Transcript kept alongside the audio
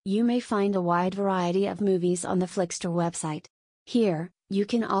You may find a wide variety of movies on the Flixtor website. Here, you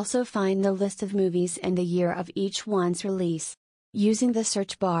can also find the list of movies and the year of each one's release. Using the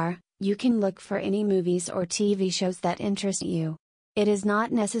search bar, you can look for any movies or TV shows that interest you. It is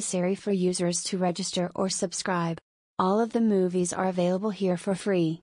not necessary for users to register or subscribe. All of the movies are available here for free.